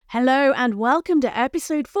Hello and welcome to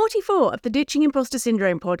episode 44 of the Ditching Imposter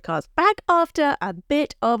Syndrome podcast, back after a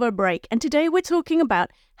bit of a break. And today we're talking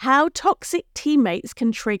about how toxic teammates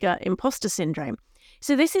can trigger imposter syndrome.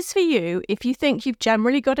 So this is for you if you think you've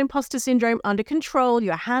generally got imposter syndrome under control,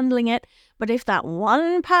 you're handling it, but if that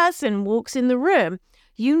one person walks in the room,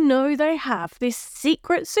 you know they have this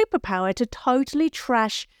secret superpower to totally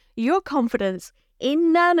trash your confidence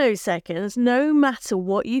in nanoseconds, no matter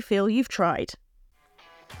what you feel you've tried.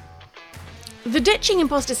 The Ditching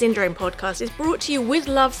Imposter Syndrome podcast is brought to you with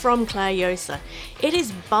love from Claire Yosa. It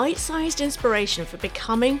is bite-sized inspiration for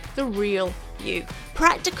becoming the real you.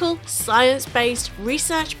 Practical, science-based,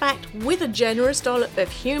 research-backed with a generous dollop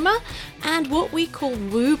of humour and what we call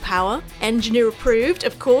woo power, engineer approved,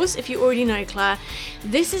 of course, if you already know Claire.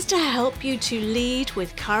 This is to help you to lead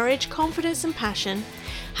with courage, confidence and passion,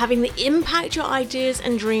 having the impact your ideas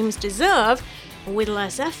and dreams deserve with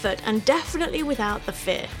less effort and definitely without the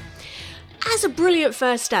fear. As a brilliant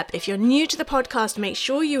first step, if you're new to the podcast, make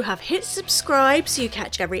sure you have hit subscribe so you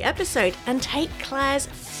catch every episode and take Claire's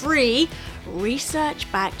free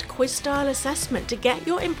research-backed quiz-style assessment to get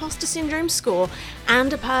your imposter syndrome score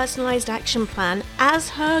and a personalised action plan as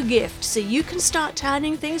her gift so you can start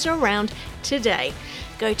turning things around today.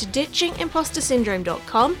 Go to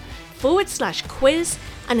ditchingimpostersyndrome.com/quiz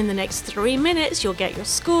and in the next 3 minutes you'll get your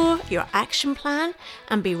score, your action plan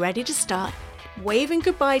and be ready to start waving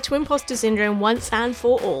goodbye to imposter syndrome once and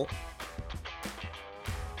for all.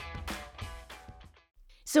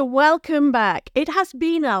 So welcome back. It has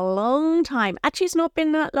been a long time. Actually, it's not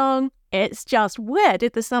been that long. It's just, where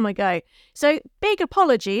did the summer go? So big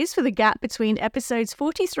apologies for the gap between episodes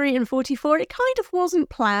 43 and 44. It kind of wasn't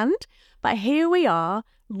planned, but here we are,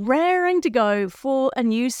 raring to go for a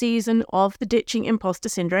new season of the Ditching Imposter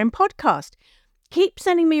Syndrome podcast. Keep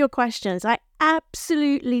sending me your questions. I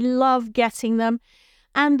absolutely love getting them.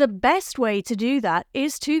 And the best way to do that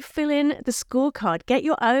is to fill in the scorecard. Get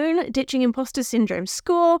your own Ditching Imposter Syndrome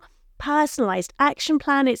score, personalised action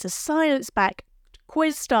plan. It's a science-backed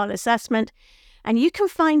quiz-style assessment. And you can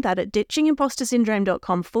find that at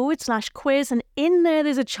ditchingimpostersyndrome.com/quiz. And in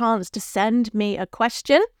there's a chance to send me a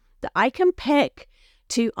question that I can pick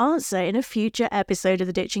to answer in a future episode of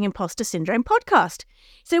the Ditching Imposter Syndrome podcast.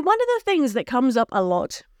 So one of the things that comes up a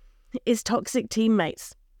lot is toxic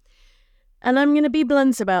teammates. And I'm going to be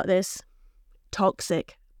blunt about this.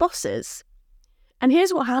 Toxic bosses. And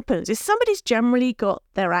here's what happens is somebody's generally got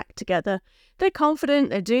their act together. They're confident,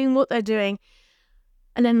 they're doing what they're doing.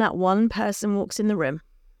 And then that one person walks in the room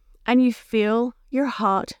and you feel your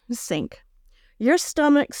heart sink. Your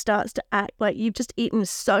stomach starts to act like you've just eaten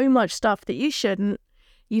so much stuff that you shouldn't.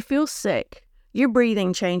 You feel sick, your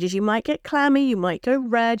breathing changes, you might get clammy, you might go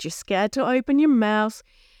red, you're scared to open your mouth,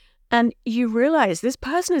 and you realize this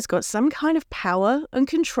person has got some kind of power and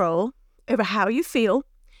control over how you feel,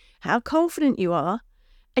 how confident you are,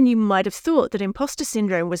 and you might have thought that imposter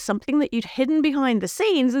syndrome was something that you'd hidden behind the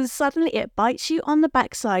scenes and suddenly it bites you on the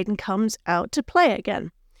backside and comes out to play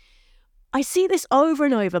again. I see this over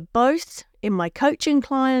and over, both in my coaching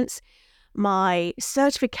clients, my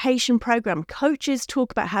certification program coaches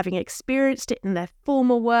talk about having experienced it in their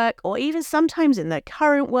former work or even sometimes in their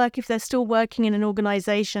current work if they're still working in an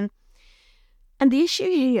organization. And the issue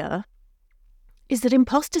here is that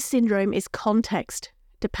imposter syndrome is context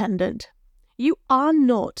dependent. You are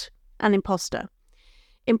not an imposter.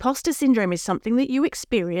 Imposter syndrome is something that you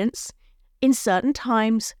experience in certain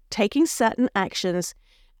times, taking certain actions.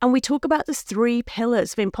 And we talk about the 3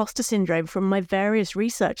 pillars of imposter syndrome from my various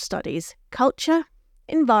research studies: culture,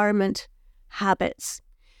 environment, habits.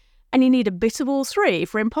 And you need a bit of all 3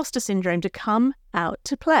 for imposter syndrome to come out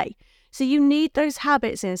to play. So you need those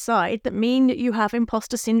habits inside that mean that you have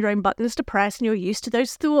imposter syndrome buttons to press and you're used to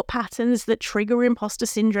those thought patterns that trigger imposter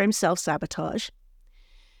syndrome self-sabotage.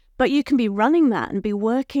 But you can be running that and be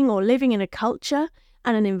working or living in a culture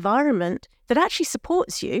and an environment that actually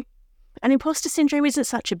supports you. And imposter syndrome isn't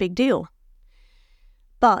such a big deal.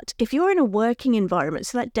 But if you're in a working environment,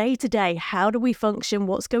 so that day-to-day, how do we function,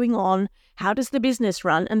 what's going on, how does the business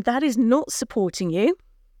run, and that is not supporting you,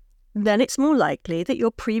 then it's more likely that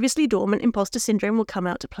your previously dormant imposter syndrome will come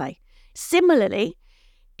out to play. Similarly,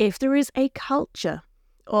 if there is a culture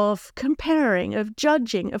of comparing, of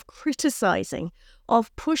judging, of criticizing,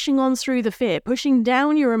 of pushing on through the fear, pushing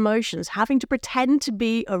down your emotions, having to pretend to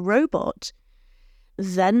be a robot,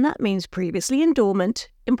 then that means previously in dormant,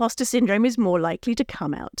 imposter syndrome is more likely to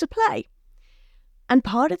come out to play. And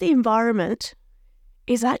part of the environment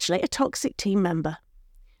is actually a toxic team member.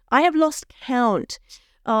 I have lost count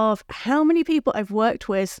of how many people I've worked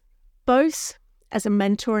with, both as a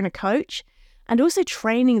mentor and a coach, and also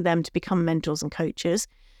training them to become mentors and coaches,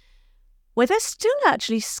 where they're still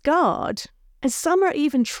actually scarred, and some are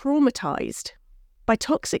even traumatized by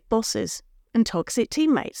toxic bosses and toxic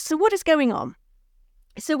teammates. So what is going on?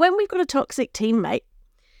 So when we've got a toxic teammate,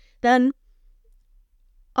 then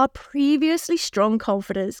our previously strong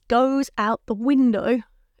confidence goes out the window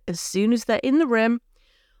as soon as they're in the room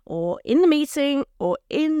or in the meeting or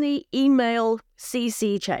in the email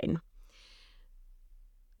CC chain.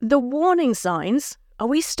 The warning signs are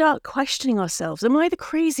we start questioning ourselves. Am I the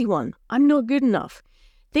crazy one? I'm not good enough.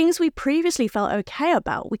 Things we previously felt okay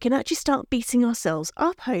about, we can actually start beating ourselves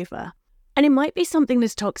up over. And it might be something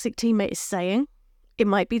this toxic teammate is saying. It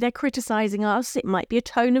might be they're criticizing us. It might be a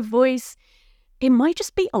tone of voice. It might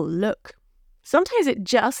just be a look. Sometimes it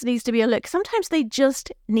just needs to be a look. Sometimes they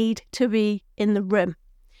just need to be in the room.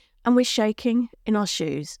 And we're shaking in our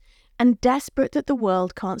shoes and desperate that the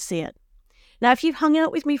world can't see it. Now, if you've hung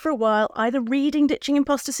out with me for a while, either reading Ditching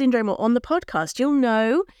Imposter Syndrome or on the podcast, you'll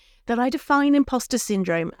know that I define imposter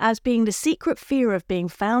syndrome as being the secret fear of being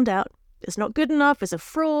found out as not good enough, as a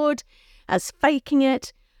fraud, as faking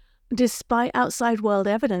it, despite outside world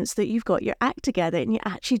evidence that you've got your act together and you're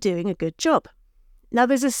actually doing a good job. Now,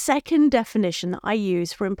 there's a second definition that I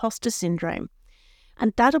use for imposter syndrome,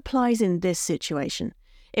 and that applies in this situation.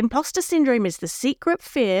 Imposter syndrome is the secret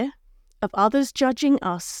fear of others judging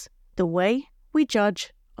us the way we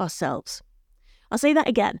judge ourselves. I'll say that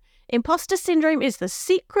again. Imposter syndrome is the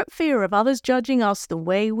secret fear of others judging us the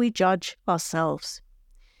way we judge ourselves.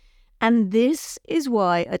 And this is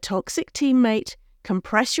why a toxic teammate can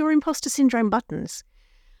press your imposter syndrome buttons,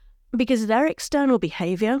 because their external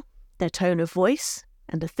behavior, their tone of voice,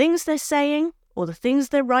 and the things they're saying or the things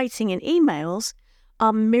they're writing in emails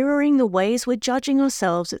are mirroring the ways we're judging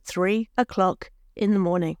ourselves at 3 o'clock in the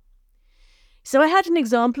morning. So I had an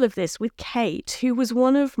example of this with Kate, who was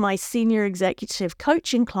one of my senior executive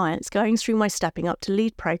coaching clients going through my Stepping Up to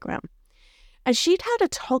Lead program. And she'd had a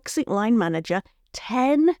toxic line manager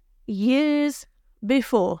 10 years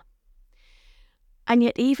before. And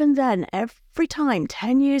yet even then, every time,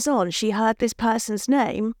 10 years on, she heard this person's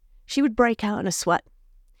name, she would break out in a sweat.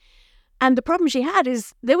 And the problem she had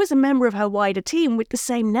is there was a member of her wider team with the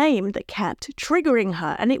same name that kept triggering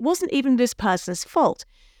her. And it wasn't even this person's fault.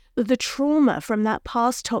 The trauma from that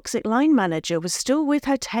past toxic line manager was still with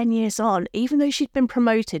her 10 years on, even though she'd been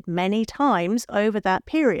promoted many times over that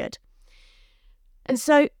period. And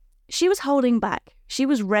so she was holding back. She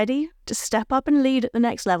was ready to step up and lead at the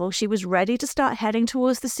next level. She was ready to start heading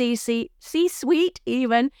towards the C-suite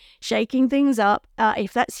even, shaking things up.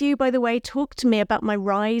 If that's you, by the way, talk to me about my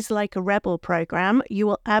Rise Like a Rebel program. You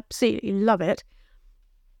will absolutely love it.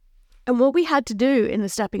 And what we had to do in the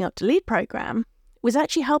Stepping Up to Lead program was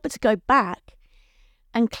actually help her to go back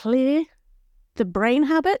and clear the brain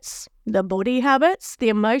habits, the body habits, the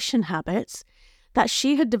emotion habits that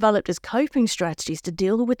she had developed as coping strategies to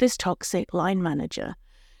deal with this toxic line manager,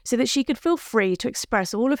 so that she could feel free to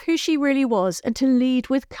express all of who she really was and to lead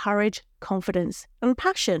with courage, confidence, and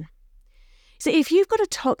passion. So if you've got a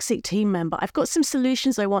toxic team member, I've got some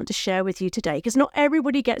solutions I want to share with you today, because not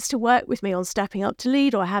everybody gets to work with me on Stepping Up to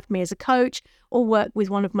Lead or have me as a coach or work with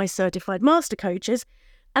one of my certified master coaches.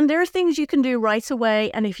 And there are things you can do right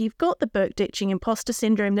away. And if you've got the book Ditching Imposter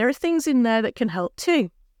Syndrome, there are things in there that can help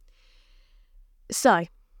too. So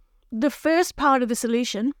the first part of the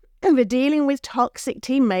solution for dealing with toxic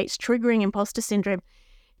teammates triggering imposter syndrome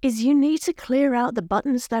is you need to clear out the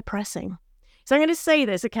buttons they're pressing. So I'm going to say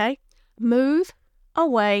this, okay? Move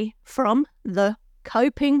away from the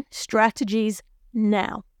coping strategies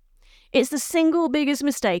now. It's the single biggest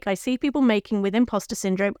mistake I see people making with imposter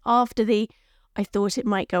syndrome after I thought it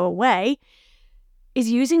might go away,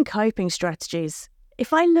 is using coping strategies.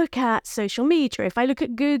 If I look at social media, if I look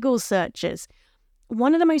at Google searches,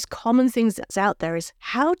 one of the most common things that's out there is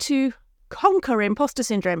how to conquer imposter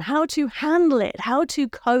syndrome, how to handle it, how to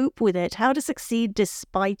cope with it, how to succeed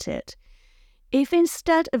despite it. If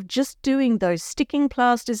instead of just doing those sticking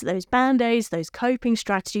plasters, those band-aids, those coping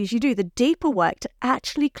strategies, you do the deeper work to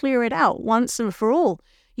actually clear it out once and for all,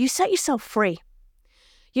 you set yourself free.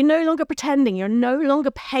 You're no longer pretending, you're no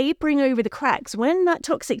longer papering over the cracks. When that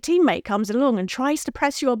toxic teammate comes along and tries to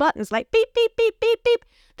press your buttons like beep, beep, beep, beep, beep,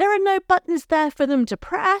 there are no buttons there for them to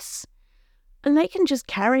press. And they can just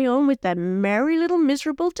carry on with their merry little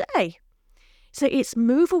miserable day. So it's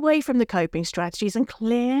move away from the coping strategies and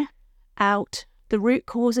clear out the root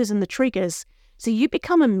causes and the triggers so you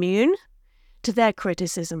become immune to their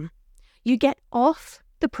criticism. You get off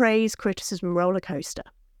the praise criticism roller coaster.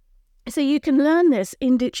 So you can learn this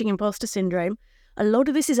in Ditching Imposter Syndrome. A lot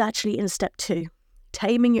of this is actually in step 2,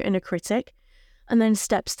 taming your inner critic. And then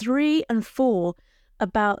steps 3 and 4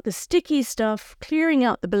 about the sticky stuff, clearing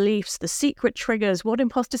out the beliefs, the secret triggers, what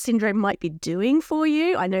imposter syndrome might be doing for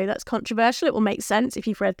you. I know that's controversial. It will make sense if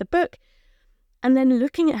you've read the book. And then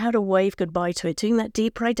looking at how to wave goodbye to it, doing that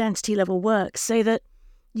deeper identity level work so that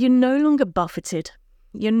you're no longer buffeted.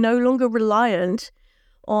 You're no longer reliant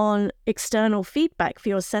on external feedback for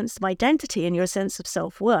your sense of identity and your sense of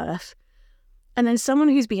self-worth. And then someone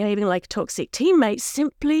who's behaving like a toxic teammate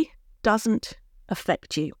simply doesn't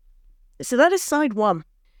affect you. So that is side one.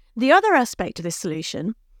 The other aspect of this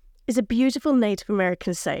solution is a beautiful Native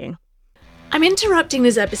American saying. I'm interrupting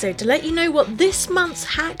this episode to let you know what this month's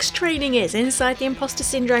hacks training is inside the Imposter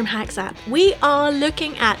Syndrome Hacks app. We are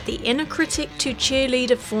looking at the inner critic to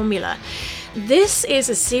cheerleader formula. This is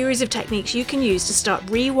a series of techniques you can use to start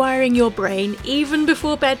rewiring your brain even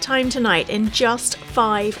before bedtime tonight in just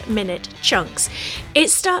 5-minute chunks. It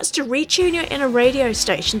starts to retune your inner radio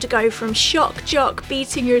station to go from shock jock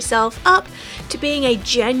beating yourself up to being a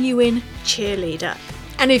genuine cheerleader.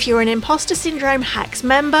 And if you're an Imposter Syndrome Hacks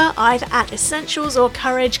member, either at Essentials or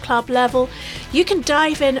Courage Club level, you can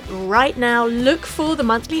dive in right now. Look for the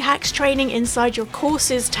monthly hacks training inside your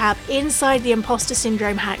courses tab inside the Imposter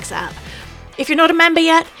Syndrome Hacks app. If you're not a member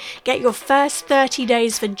yet, get your first 30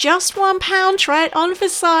 days for just £1. Try it on for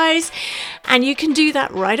size. And you can do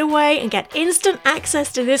that right away and get instant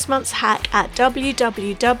access to this month's hack at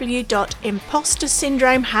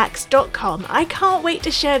www.impostersyndromehacks.com. I can't wait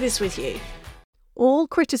to share this with you. All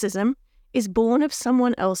criticism is born of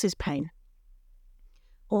someone else's pain.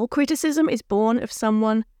 All criticism is born of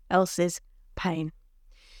someone else's pain.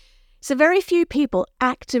 So very few people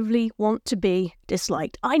actively want to be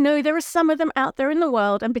disliked. I know there are some of them out there in the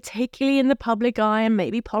world, and particularly in the public eye and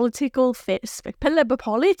maybe political sphere,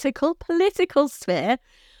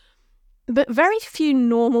 but very few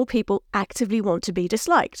normal people actively want to be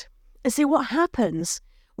disliked. And so what happens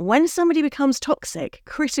when somebody becomes toxic,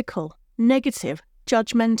 critical, negative,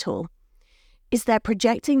 judgmental, is they're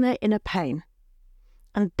projecting their inner pain.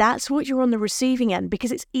 And that's what you're on the receiving end,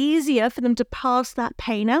 because it's easier for them to pass that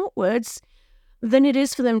pain outwards than it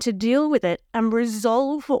is for them to deal with it and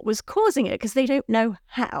resolve what was causing it, because they don't know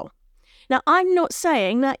how. Now, I'm not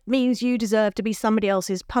saying that means you deserve to be somebody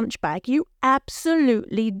else's punch bag. You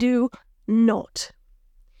absolutely do not.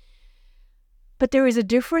 But there is a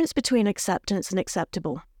difference between acceptance and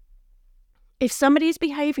acceptable. If somebody is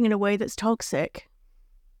behaving in a way that's toxic,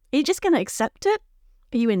 are you just going to accept it?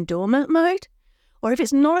 Are you in dormant mode? Or if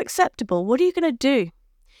it's not acceptable, what are you going to do?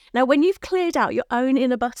 Now, when you've cleared out your own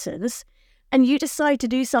inner buttons and you decide to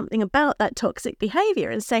do something about that toxic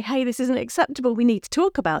behavior and say, hey, this isn't acceptable, we need to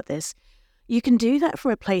talk about this, you can do that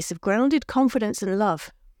from a place of grounded confidence and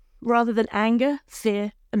love, rather than anger,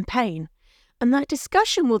 fear, and pain. And that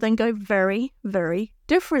discussion will then go very, very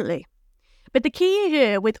differently. But the key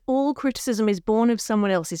here with all criticism is born of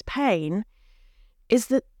someone else's pain is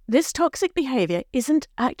that this toxic behavior isn't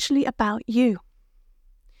actually about you.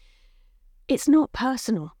 It's not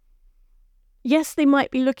personal. Yes, they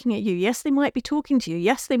might be looking at you. Yes, they might be talking to you.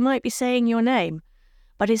 Yes, they might be saying your name.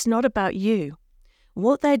 But it's not about you.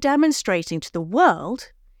 What they're demonstrating to the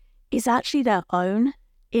world is actually their own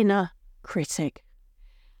inner critic.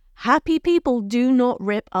 Happy people do not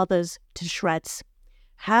rip others to shreds.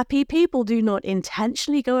 Happy people do not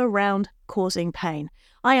intentionally go around causing pain.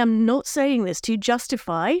 I am not saying this to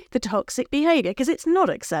justify the toxic behavior, because it's not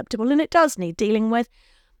acceptable and it does need dealing with.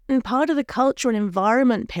 And part of the culture and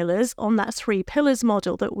environment pillars on that 3 pillars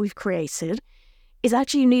model that we've created is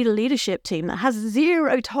actually you need a leadership team that has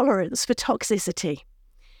zero tolerance for toxicity.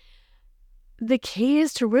 The key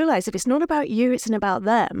is to realize if it's not about you, it's about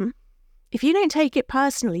them. If you don't take it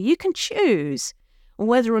personally, you can choose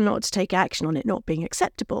whether or not to take action on it not being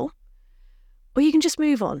acceptable, or you can just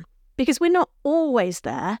move on, because we're not always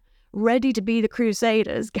there ready to be the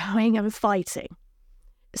crusaders going and fighting.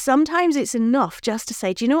 Sometimes it's enough just to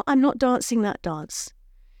say, do you know what? I'm not dancing that dance.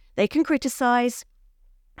 They can criticize,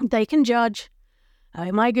 they can judge.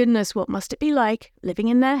 Oh my goodness, what must it be like living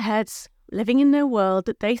in their heads, living in their world,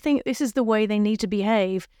 that they think this is the way they need to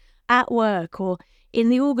behave at work or in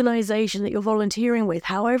the organization that you're volunteering with,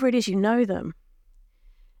 however it is you know them.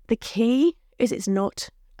 The key is it's not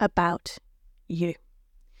about you.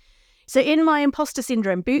 So in my Imposter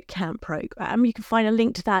Syndrome Bootcamp program, you can find a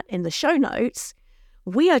link to that in the show notes.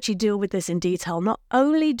 We actually deal with this in detail. Not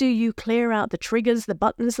only do you clear out the triggers, the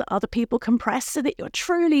buttons that other people can press so that you're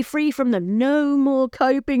truly free from them, no more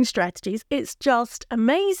coping strategies. It's just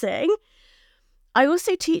amazing. I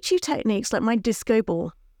also teach you techniques like my disco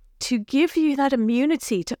ball to give you that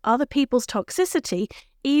immunity to other people's toxicity,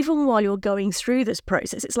 even while you're going through this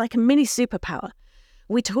process. It's like a mini superpower.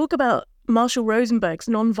 We talk about Marshall Rosenberg's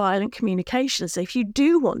nonviolent communication. So if you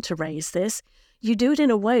do want to raise this, you do it in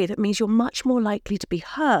a way that means you're much more likely to be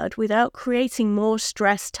heard without creating more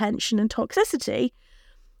stress, tension, and toxicity.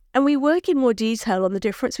 And we work in more detail on the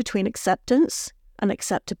difference between acceptance and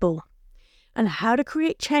acceptable, and how to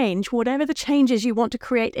create change, whatever the changes you want to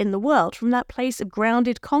create in the world, from that place of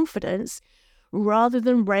grounded confidence rather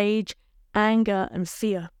than rage, anger, and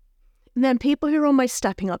fear. And then people who are on my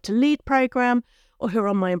Stepping Up to Lead program or who are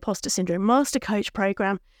on my Imposter Syndrome Master Coach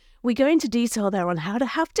program, we go into detail there on how to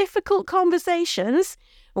have difficult conversations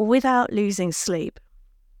without losing sleep,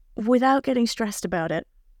 without getting stressed about it,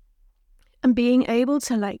 and being able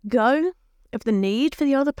to let go of the need for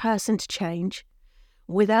the other person to change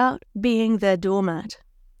without being their doormat.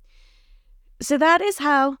 So that is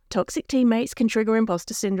how toxic teammates can trigger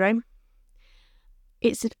imposter syndrome.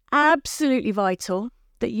 It's absolutely vital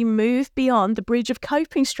that you move beyond the bridge of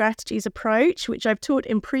coping strategies approach, which I've taught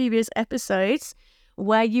in previous episodes,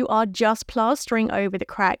 where you are just plastering over the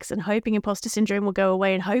cracks and hoping imposter syndrome will go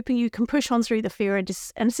away and hoping you can push on through the fear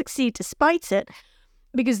and succeed despite it.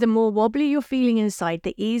 Because the more wobbly you're feeling inside,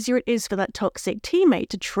 the easier it is for that toxic teammate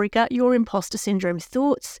to trigger your imposter syndrome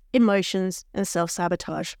thoughts, emotions, and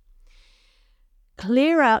self-sabotage.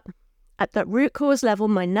 Clear out at that root cause level.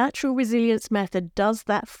 My natural resilience method does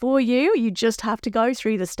that for you. You just have to go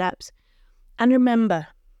through the steps. And remember,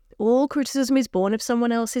 all criticism is born of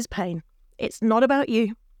someone else's pain. It's not about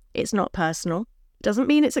you. It's not personal. Doesn't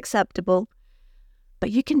mean it's acceptable.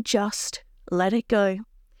 But you can just let it go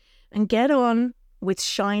and get on with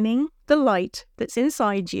shining the light that's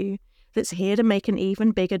inside you, that's here to make an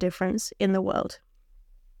even bigger difference in the world.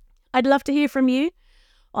 I'd love to hear from you.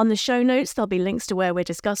 On the show notes, there'll be links to where we're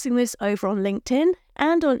discussing this over on LinkedIn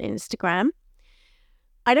and on Instagram.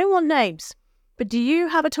 I don't want names, but do you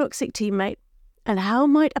have a toxic teammate? And how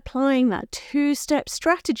might applying that two-step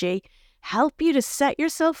strategy help you to set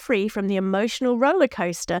yourself free from the emotional roller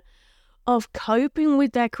coaster of coping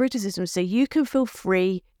with their criticism so you can feel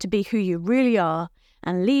free to be who you really are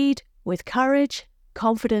and lead with courage,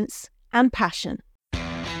 confidence, and passion?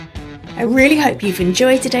 I really hope you've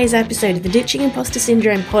enjoyed today's episode of the Ditching Imposter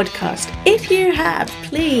Syndrome podcast. If you have,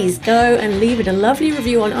 please go and leave it a lovely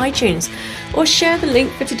review on iTunes or share the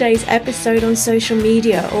link for today's episode on social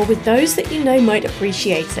media or with those that you know might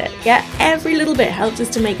appreciate it. Yeah, every little bit helps us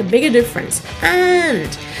to make a bigger difference.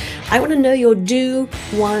 And I want to know your do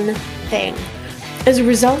one thing. As a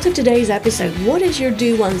result of today's episode, what is your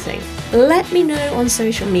do one thing? Let me know on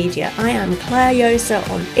social media. I am Claire Yosa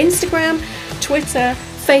on Instagram, Twitter,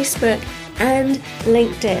 Facebook, and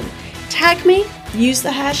LinkedIn. Tag me, use the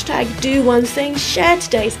hashtag #DoOneThing, share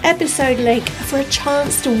today's episode link for a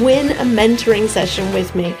chance to win a mentoring session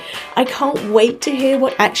with me. I can't wait to hear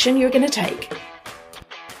what action you're going to take.